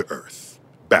 Back to Earth.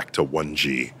 Back to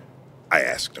 1G, I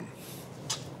asked him.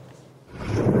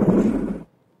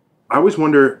 I always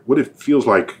wonder what it feels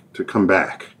like to come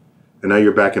back. And now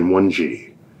you're back in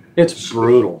 1G. It's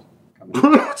brutal.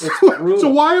 So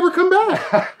why ever come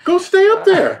back? Go stay up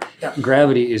there.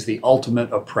 Gravity is the ultimate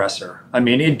oppressor. I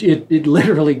mean, it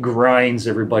literally grinds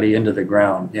everybody into the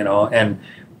ground, you know, and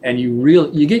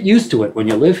you get used to it when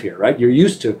you live here, right? You're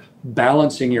used to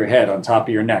balancing your head on top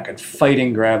of your neck and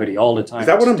fighting gravity all the time. Is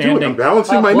that what I'm doing? I'm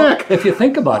balancing my neck. If you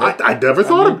think about it. I never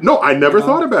thought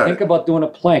about it. Think about doing a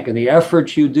plank and the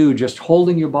effort you do just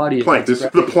holding your body. Plank.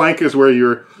 The plank is where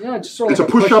you're... Yeah, just sort of it's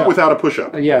a push-up without a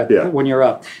push-up. Yeah, when you're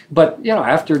up. But, you know,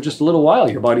 after just a little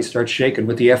while, your body starts shaking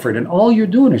with the effort. And all you're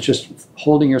doing is just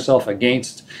holding yourself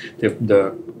against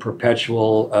the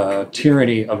perpetual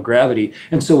tyranny of gravity.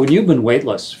 And so when you've been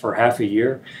weightless for half a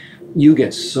year, you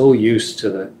get so used to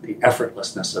the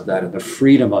effortlessness of that and the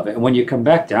freedom of it. And when you come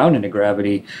back down into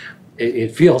gravity,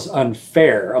 it feels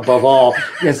unfair above all.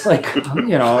 It's like,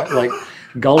 you know, like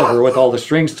Gulliver with all the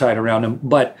strings tied around him.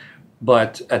 But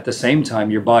at the same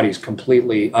time, your body's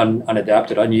completely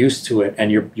unadapted, unused to it, and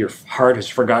your heart has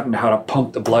forgotten how to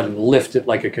pump the blood and lift it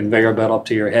like a conveyor belt up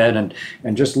to your head, and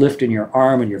just lifting your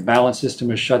arm, and your balance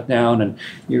system is shut down, and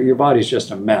your body's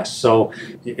just a mess. So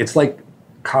it's like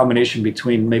combination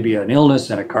between maybe an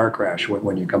illness and a car crash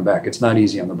when you come back. It's not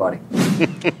easy on the body.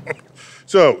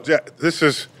 So this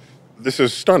is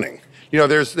stunning. You know,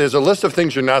 there's a list of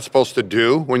things you're not supposed to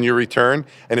do when you return,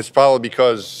 and it's probably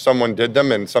because someone did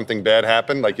them and something bad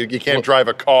happened. Like you can't drive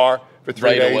a car for 3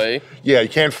 days. Right away. Yeah, you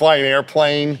can't fly an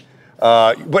airplane.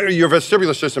 But your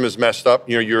vestibular system is messed up.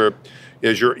 You know,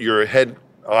 your head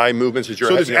eye movements as your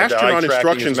So head, there's astronaut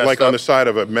instructions like on the side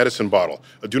of a medicine bottle.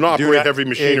 Do not operate heavy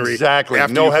machinery. Exactly.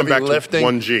 After No you come heavy back lifting. to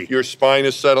 1G. Your spine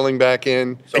is settling back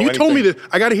in. So and you told me that,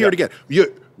 I got to hear it again.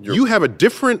 You have a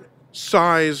different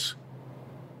size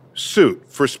suit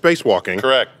for spacewalking.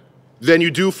 Correct. Than you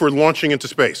do for launching into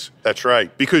space. That's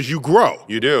right. Because you grow.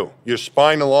 You do. Your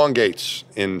spine elongates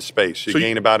in space. You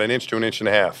gain about an inch to an inch and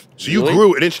a half. So you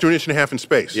grew an inch to an inch and a half in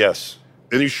space. Yes.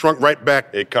 And you shrunk right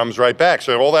back. It comes right back.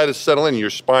 So all that is settling. Your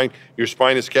spine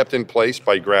is kept in place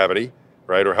by gravity,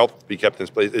 right? Or helped be kept in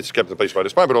place. It's kept in place by the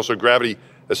spine, but also gravity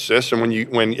assists. And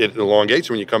when it elongates,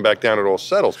 when you come back down, it all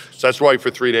settles. So that's why for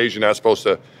 3 days you're not supposed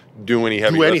to do any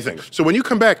heavy anything. lifting. So when you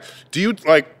come back, do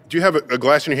you have a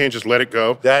glass in your hand, just let it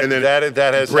go? That and then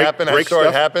that has happened. I saw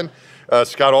it happen.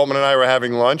 Scott Altman and I were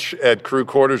having lunch at crew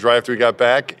quarters right after we got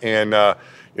back, and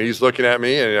he's looking at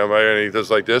me, and he does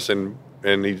like this, and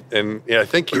I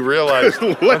think he realized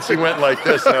once he went like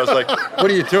this, and I was like, "What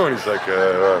are you doing?" He's like,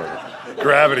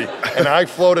 "Gravity." And I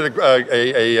floated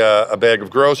a bag of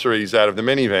groceries out of the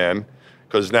minivan.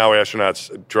 Because now astronauts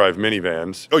drive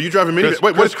minivans. Oh, you drive a minivan?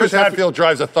 Wait, what is Chris Hadfield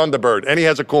drives a Thunderbird, and he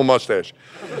has a cool mustache.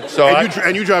 So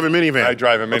and you drive a minivan? I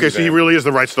drive a minivan. Okay, so he really is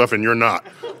the right stuff, and you're not.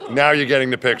 Now you're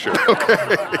getting the picture.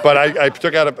 Okay. But I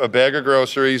took out a bag of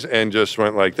groceries and just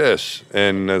went like this.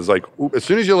 And I was like, as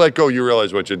soon as you let go, you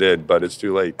realize what you did, but it's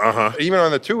too late. Uh-huh. Even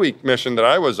on the 2-week mission that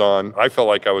I was on, I felt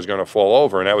like I was going to fall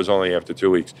over, and that was only after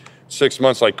 2 weeks. 6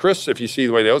 months, like Chris, if you see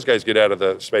the way those guys get out of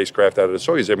the spacecraft, out of the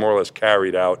Soyuz, they're more or less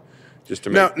carried out. Just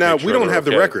to make now sure we don't they're have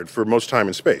okay. the record for most time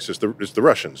in space. It's the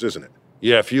Russians, isn't it?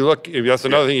 Yeah, if you look, that's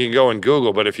another thing you can go and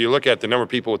Google. But if you look at the number of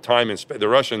people with time in space, the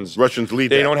Russians lead.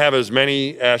 They don't have as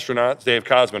many astronauts. They have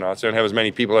cosmonauts. They don't have as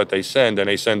many people that they send, and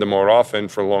they send them more often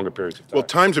for longer periods of time. Well,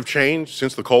 times have changed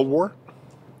since the Cold War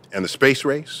and the space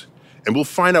race, and we'll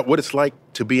find out what it's like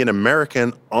to be an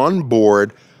American on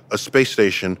board a space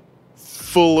station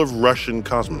full of Russian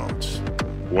cosmonauts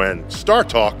when Star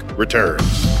Talk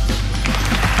returns.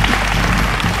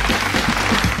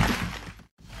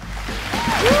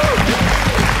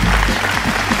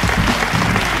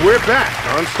 We're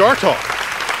back on Star Talk.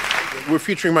 We're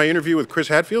featuring my interview with Chris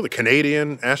Hadfield, a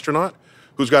Canadian astronaut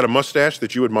who's got a mustache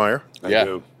that you admire. Yeah. I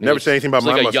do. Never say anything about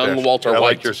my like mustache. a young Walter I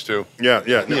White. like yours too.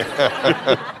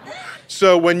 Yeah.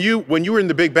 So when you were in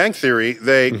the Big Bang Theory,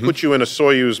 they put you in a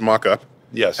Soyuz mock-up.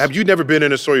 Yes. Have you never been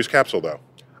in a Soyuz capsule though?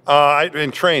 I've been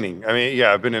training. I mean,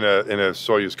 yeah, I've been in a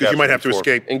Soyuz. Because you might have to before.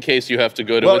 escape. In case you have to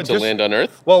go to it to land on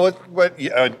Earth? Well,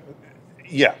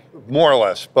 yeah, more or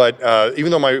less. But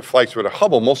even though my flights were to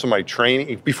Hubble, most of my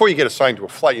training, before you get assigned to a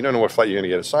flight, you don't know what flight you're going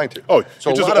to get assigned to. Oh,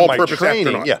 so a just lot of my all-purpose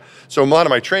training, astronaut. So a lot of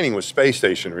my training was space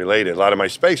station related. A lot of my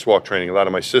spacewalk training, a lot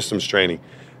of my systems training,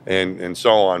 and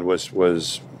so on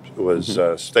was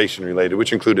station related,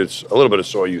 which included a little bit of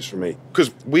Soyuz for me.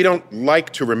 Because we don't like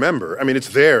to remember. I mean,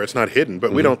 it's there, it's not hidden,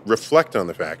 but we don't reflect on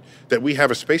the fact that we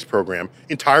have a space program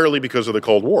entirely because of the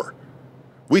Cold War.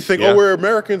 We think, we're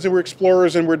Americans and we're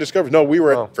explorers and we're discoverers. No, we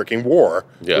were at freaking war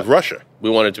with Russia. We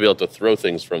wanted to be able to throw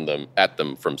things at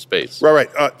them from space. Right.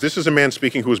 This is a man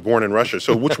speaking who was born in Russia.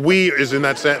 So which we is in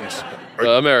that sentence?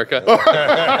 America.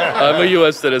 I'm a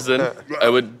U.S. citizen.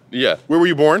 Where were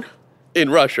you born? In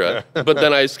Russia. But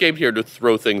then I escaped here to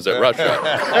throw things at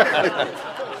Russia.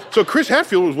 So Chris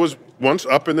Hadfield was once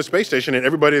up in the space station and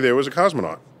everybody there was a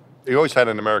cosmonaut. He always had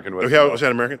an American with him. He always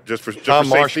had an American? Just for Tom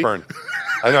safety? Marshburn.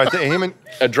 I know. I think him and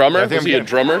a drummer. Was he a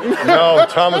drummer? No,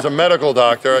 Tom was a medical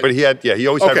doctor, but he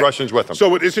always had Russians with him.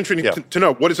 So it's interesting to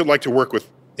know, what is it like to work with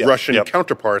Russian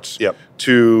counterparts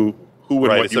to who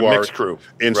and what you are mixed crew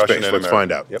in Russian space? Let's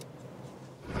find out. Yep.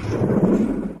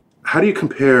 How do you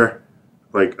compare,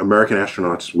 like, American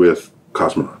astronauts with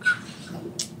cosmonauts?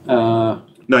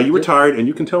 Now, you retired, and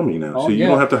you can tell me now, so you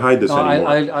don't have to hide this anymore.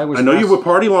 I know you were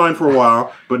party line for a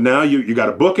while, but now you got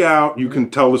a book out, you can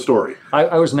tell the story.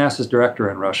 I was NASA's director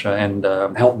in Russia and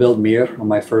helped build Mir on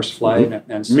my first flight.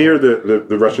 And so, Mir,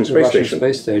 the Russian space station.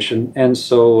 Space station. And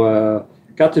so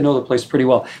got to know the place pretty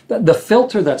well. The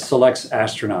filter that selects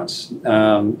astronauts,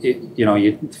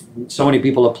 so many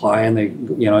people apply and they,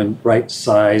 in right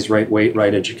size, right weight,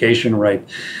 right education, right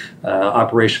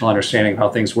operational understanding of how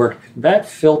things work. That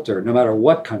filter, no matter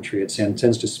what country it's in,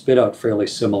 tends to spit out fairly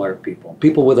similar people.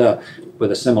 People with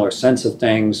a similar sense of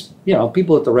things,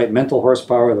 people with the right mental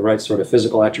horsepower, the right sort of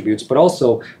physical attributes, but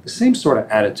also the same sort of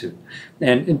attitude.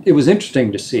 And it was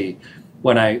interesting to see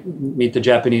when I meet the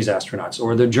Japanese astronauts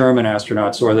or the German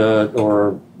astronauts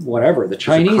or whatever, the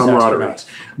Chinese astronauts.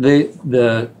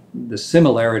 The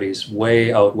similarities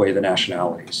way outweigh the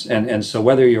nationalities. And so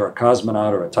whether you're a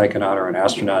cosmonaut or a taikonaut or an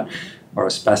astronaut or a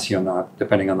spationaut,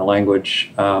 depending on the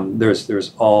language,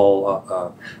 there's all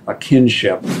a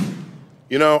kinship.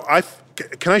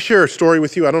 Can I share a story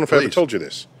with you? I don't know if I ever told you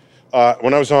this.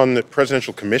 When I was on the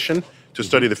Presidential Commission to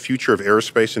study the future of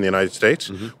aerospace in the United States,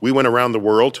 we went around the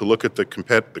world to look at the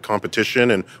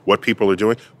competition and what people are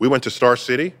doing. We went to Star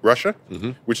City, Russia,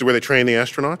 which is where they train the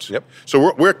astronauts. Yep.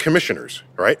 So we're commissioners,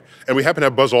 right? And we happen to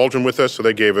have Buzz Aldrin with us, so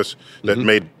they gave us, that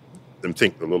made them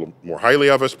think a little more highly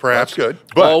of us, perhaps. That's good.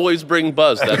 But always bring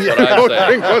Buzz, that's what I say.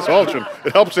 Bring Buzz Aldrin.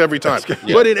 It helps every time.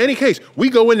 Yeah. But in any case, we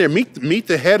go in there, meet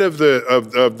the head of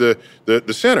the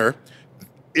center,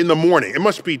 in the morning. It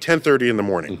must be 10:30 in the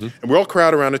morning. And we're all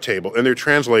crowded around a table, and there are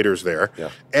translators there. Yeah.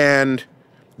 And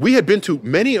we had been to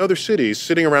many other cities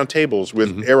sitting around tables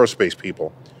with aerospace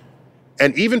people,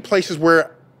 and even places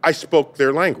where I spoke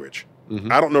their language.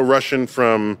 I don't know Russian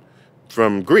from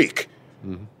Greek,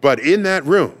 but in that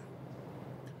room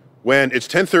when it's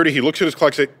 10:30, he looks at his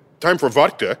clock and says, time for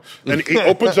vodka, and he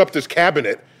opens up this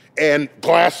cabinet, and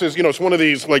glasses, it's one of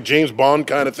these like James Bond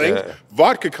kind of things. Yeah.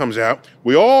 Vodka comes out.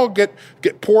 We all get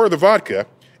pour the vodka,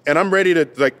 and I'm ready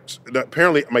to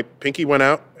apparently my pinky went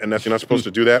out, and you're not supposed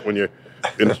to do that when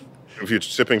if you're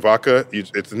sipping vodka.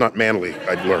 It's not manly.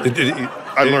 I learned.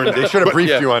 They should have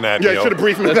briefed you on that. Yeah, should have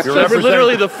briefed me. That's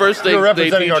literally the first thing they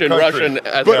teach in Russian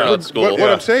astronaut school. What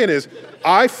I'm saying is,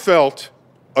 I felt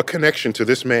a connection to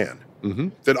this man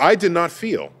that I did not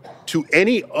feel to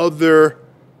any other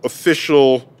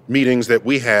official meetings that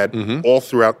we had all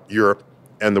throughout Europe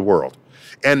and the world.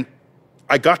 And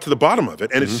I got to the bottom of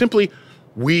it, and it's simply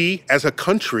we as a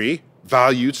country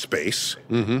valued space,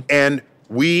 and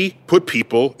we put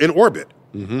people in orbit.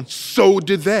 So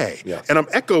did they. Yeah. And I'm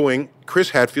echoing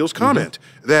Chris Hadfield's comment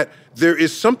that there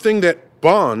is something that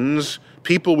bonds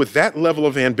people with that level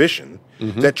of ambition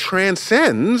that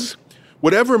transcends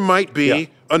whatever might be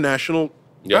a national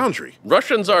boundary.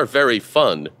 Russians are very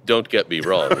fun, don't get me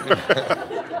wrong.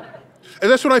 And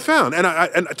that's what I found. And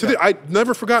I've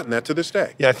never forgotten that to this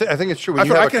day. Yeah, I think it's true.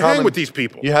 I can hang with these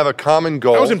people. You have a common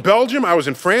goal. I was in Belgium. I was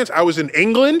in France. I was in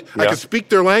England. Yeah. I could speak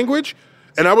their language.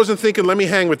 And I wasn't thinking, let me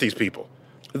hang with these people.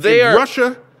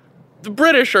 Russia. The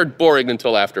British are boring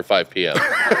until after 5 p.m.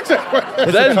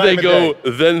 Then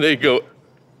they go,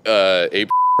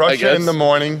 Russia in the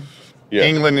morning. Yeah.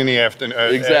 England in the afternoon.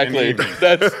 Exactly.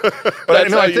 That's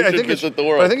how you should visit the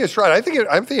world. But I think it's right. I think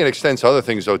it extends to other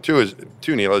things, though, too,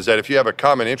 Neil, is that if you have a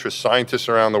common interest, scientists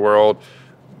around the world,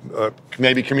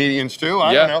 maybe comedians, too,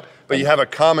 I don't know, but you have a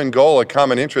common goal, a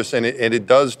common interest, and it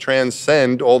does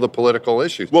transcend all the political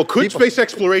issues. Well, could space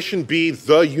exploration be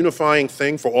the unifying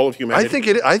thing for all of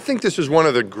humanity? I think this is one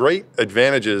of the great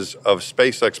advantages of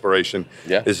space exploration,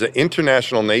 is the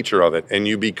international nature of it, and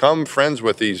you become friends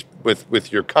with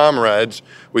with your comrades,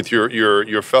 with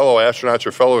your fellow astronauts,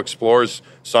 your fellow explorers,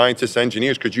 scientists,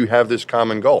 engineers, because you have this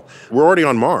common goal. We're already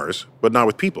on Mars, but not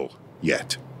with people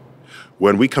yet.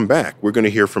 When we come back, we're going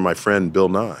to hear from my friend Bill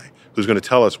Nye, who's going to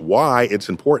tell us why it's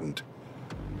important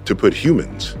to put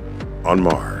humans on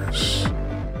Mars.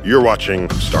 You're watching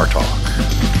Star Talk.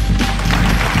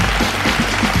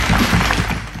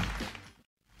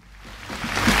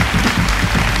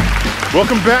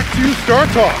 Welcome back to Star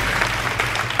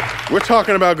Talk. We're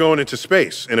talking about going into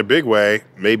space in a big way,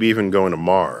 maybe even going to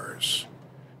Mars.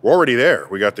 We're already there.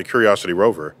 We got the Curiosity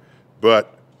rover.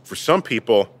 But for some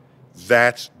people,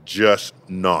 that's just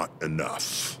not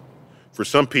enough. For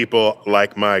some people,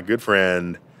 like my good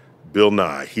friend Bill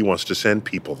Nye, he wants to send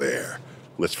people there.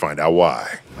 Let's find out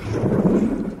why.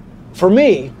 For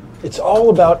me, it's all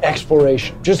about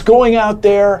exploration. Just going out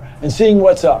there and seeing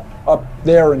what's up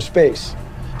there in space.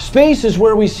 Space is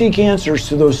where we seek answers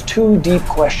to those two deep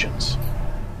questions.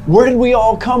 Where did we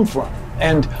all come from?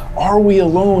 And are we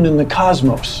alone in the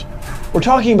cosmos? We're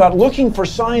talking about looking for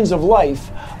signs of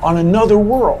life on another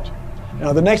world.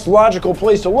 Now, the next logical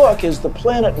place to look is the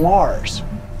planet Mars.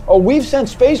 Oh, we've sent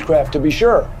spacecraft, to be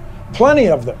sure. Plenty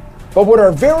of them. But what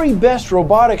our very best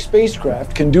robotic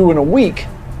spacecraft can do in a week,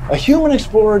 a human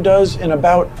explorer does in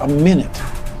about a minute.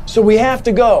 So we have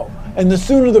to go, and the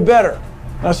sooner the better.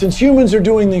 Now, since humans are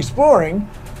doing the exploring,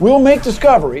 we'll make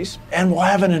discoveries, and we'll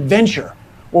have an adventure.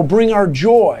 We'll bring our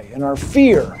joy and our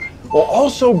fear. We'll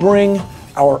also bring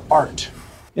our art.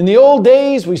 In the old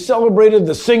days, we celebrated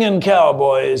the singing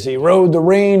cowboy as he rode the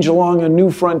range along a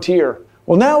new frontier.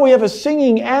 Well, now we have a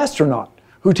singing astronaut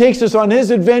who takes us on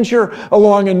his adventure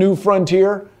along a new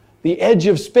frontier, the edge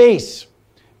of space,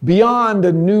 beyond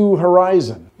a new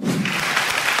horizon.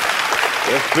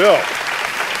 Yes, Bill.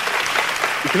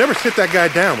 You can never sit that guy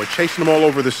down. We're chasing him all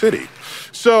over the city.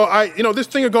 So this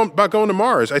thing about going to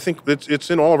Mars, I think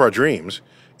it's in all of our dreams.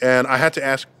 And I had to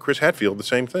ask Chris Hadfield the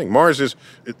same thing. Mars it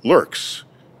lurks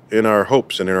in our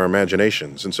hopes and in our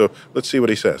imaginations. And so let's see what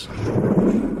he says.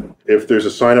 If there's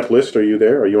a sign-up list, are you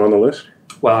there? Are you on the list?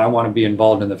 Well, I want to be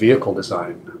involved in the vehicle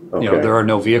design. Okay. There are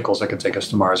no vehicles that can take us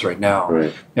to Mars right now.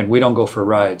 Right. And we don't go for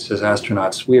rides as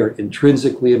astronauts. We are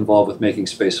intrinsically involved with making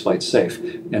space flight safe.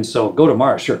 And so go to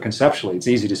Mars, sure, conceptually, it's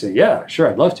easy to say, yeah, sure,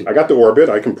 I'd love to. I got the orbit.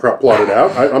 I can plot it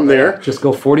out. I'm there. Just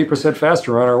go 40%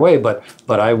 faster on our way. But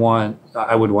I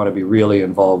would want to be really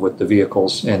involved with the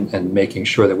vehicles and making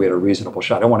sure that we had a reasonable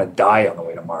shot. I don't want to die on the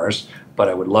way to Mars, but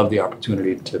I would love the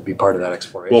opportunity to be part of that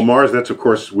exploration. Well, Mars, that's, of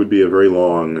course, would be a very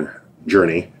long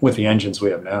journey. With the engines we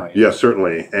have now. Yeah,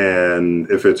 certainly. And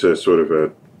if it's a sort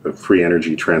of a free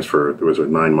energy transfer, there was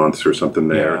 9 months or something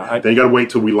there. Yeah, then you got to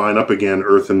wait till we line up again,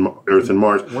 Earth and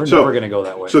Mars. We're never going to go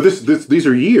that way. So these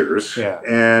are years. Yeah.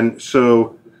 And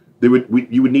so you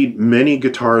would need many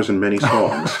guitars and many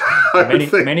songs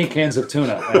many cans of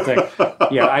tuna, I think.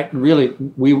 Yeah,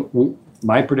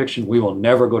 my prediction, we will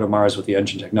never go to Mars with the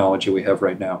engine technology we have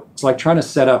right now. It's like trying to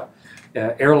set up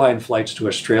airline flights to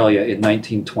Australia in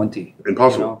 1920.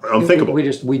 Impossible. Unthinkable.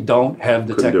 We don't have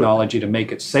the technology to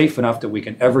make it safe enough that we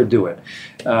can ever do it.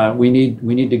 We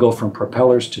need to go from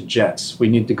propellers to jets. We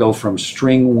need to go from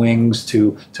string wings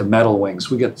to metal wings.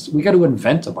 We got to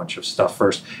invent a bunch of stuff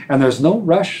first. And there's no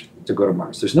rush to go to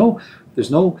Mars. There's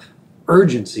no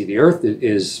urgency. The Earth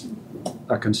is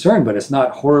a concern, but it's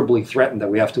not horribly threatened that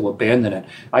we have to abandon it.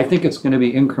 I think it's going to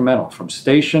be incremental from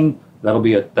station.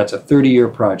 That's a 30-year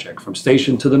project. From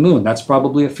station to the moon, that's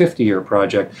probably a 50-year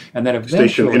project. And then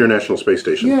eventually... International Space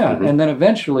Station. Yeah, and then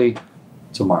eventually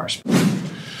to Mars.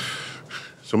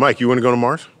 So, Mike, you want to go to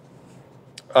Mars?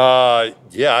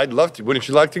 Yeah, I'd love to. Wouldn't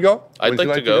you like to go? I'd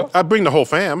like to go. I'd bring the whole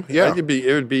fam. Yeah, it would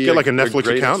be get like a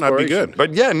Netflix account. That'd be good.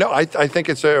 But yeah, no, I think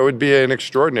it would be an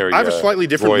extraordinary. I have a slightly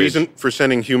different reason for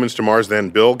sending humans to Mars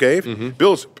than Bill gave. Mm-hmm.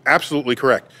 Bill's absolutely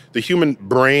correct. The human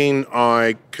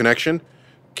brain-eye connection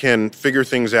can figure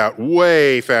things out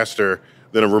way faster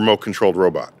than a remote-controlled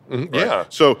robot. Mm-hmm. Right? Yeah.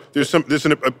 So there's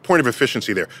a point of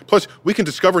efficiency there. Plus, we can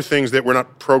discover things that we're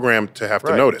not programmed to have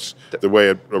to notice the way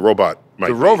a robot might.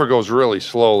 The rover goes really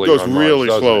slowly. Goes really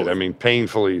slowly. I mean,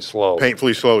 painfully slow.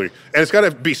 Painfully slowly, and it's got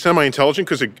to be semi-intelligent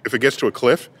because if it gets to a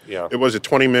cliff, it was a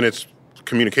 20 minutes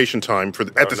communication time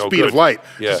at the speed of light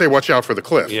to say, "Watch out for the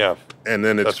cliff." Yeah. And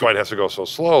then that's why it has to go so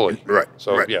slowly. Right.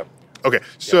 So yeah. Okay,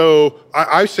 so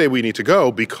I say we need to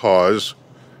go because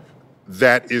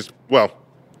that is, well,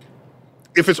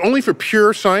 if it's only for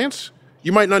pure science,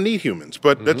 you might not need humans.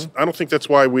 But I don't think that's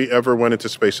why we ever went into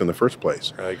space in the first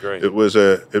place. I agree. It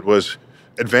was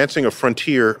advancing a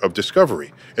frontier of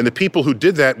discovery. And the people who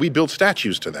did that, we built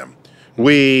statues to them.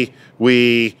 We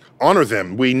honor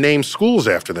them. We name schools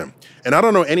after them. And I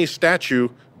don't know any statue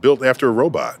built after a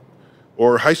robot.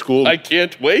 Or high school. I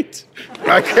can't wait.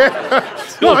 I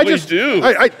can't. No, I just do.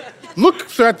 I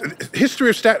look at history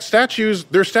of statues.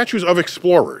 They're statues of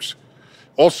explorers,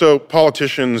 also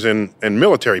politicians and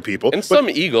military people, and some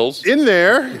eagles. In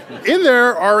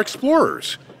there are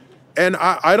explorers, and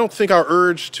I don't think our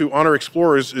urge to honor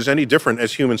explorers is any different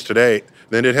as humans today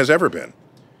than it has ever been.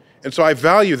 And so I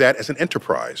value that as an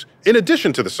enterprise, in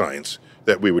addition to the science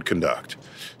that we would conduct.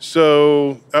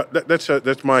 So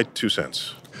that's my 2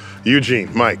 cents. Eugene,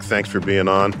 Mike, thanks for being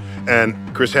on. And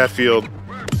Chris Hadfield,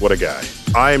 what a guy.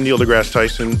 I am Neil deGrasse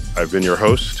Tyson. I've been your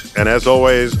host. And as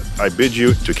always, I bid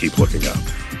you to keep looking up.